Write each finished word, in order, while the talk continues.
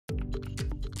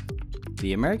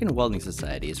The American Welding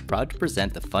Society is proud to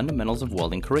present the Fundamentals of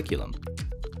Welding curriculum,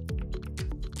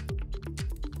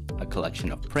 a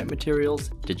collection of print materials,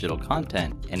 digital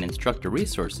content, and instructor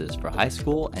resources for high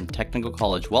school and technical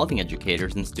college welding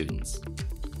educators and students.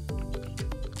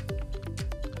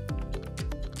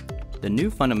 The new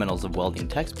Fundamentals of Welding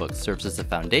textbook serves as a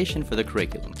foundation for the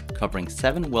curriculum, covering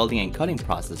 7 welding and cutting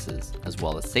processes, as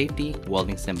well as safety,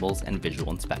 welding symbols, and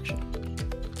visual inspection.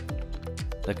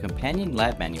 The companion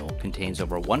lab manual contains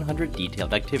over 100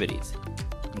 detailed activities,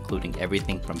 including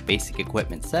everything from basic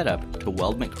equipment setup to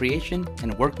weldment creation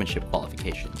and workmanship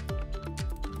qualification.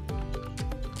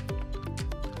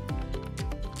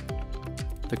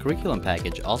 The curriculum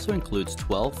package also includes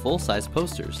 12 full-size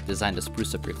posters designed to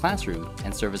spruce up your classroom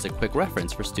and serve as a quick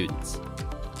reference for students.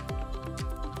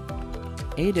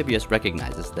 AWS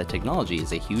recognizes that technology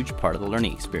is a huge part of the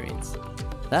learning experience.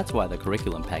 That's why the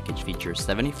curriculum package features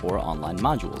 74 online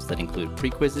modules that include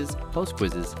pre-quizzes,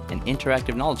 post-quizzes, and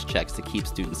interactive knowledge checks to keep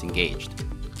students engaged.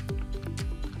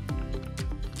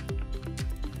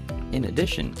 In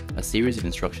addition, a series of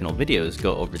instructional videos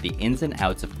go over the ins and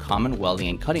outs of common welding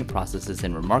and cutting processes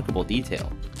in remarkable detail,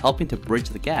 helping to bridge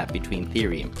the gap between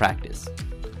theory and practice.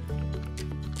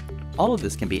 All of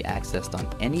this can be accessed on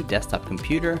any desktop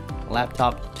computer,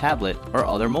 laptop, tablet, or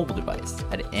other mobile device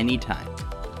at any time.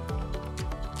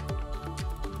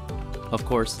 Of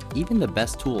course, even the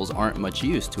best tools aren't much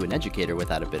use to an educator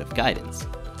without a bit of guidance.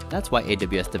 That's why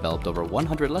AWS developed over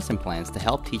 100 lesson plans to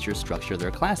help teachers structure their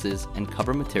classes and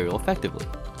cover material effectively.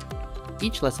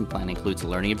 Each lesson plan includes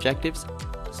learning objectives,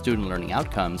 student learning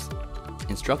outcomes,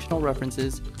 instructional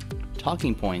references,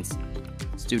 talking points,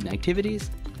 student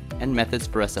activities, and methods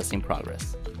for assessing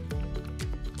progress.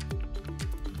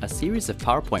 A series of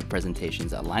PowerPoint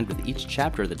presentations aligned with each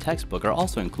chapter of the textbook are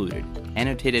also included,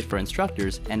 annotated for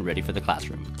instructors and ready for the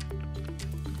classroom.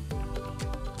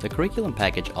 The curriculum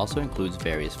package also includes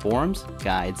various forums,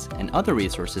 guides, and other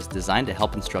resources designed to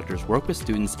help instructors work with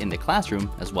students in the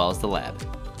classroom as well as the lab.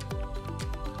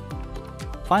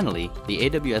 Finally, the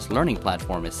AWS Learning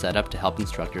Platform is set up to help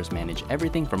instructors manage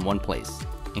everything from one place,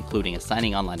 including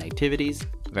assigning online activities,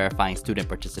 verifying student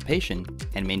participation,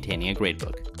 and maintaining a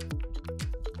gradebook.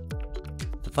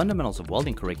 The Fundamentals of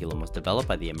Welding curriculum was developed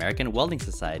by the American Welding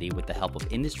Society with the help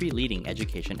of industry-leading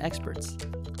education experts,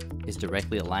 is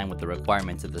directly aligned with the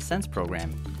requirements of the SENSE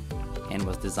program, and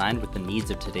was designed with the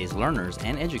needs of today's learners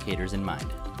and educators in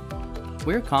mind.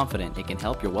 We're confident it can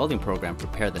help your welding program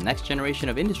prepare the next generation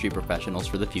of industry professionals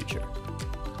for the future.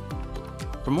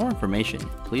 For more information,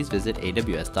 please visit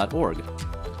aws.org.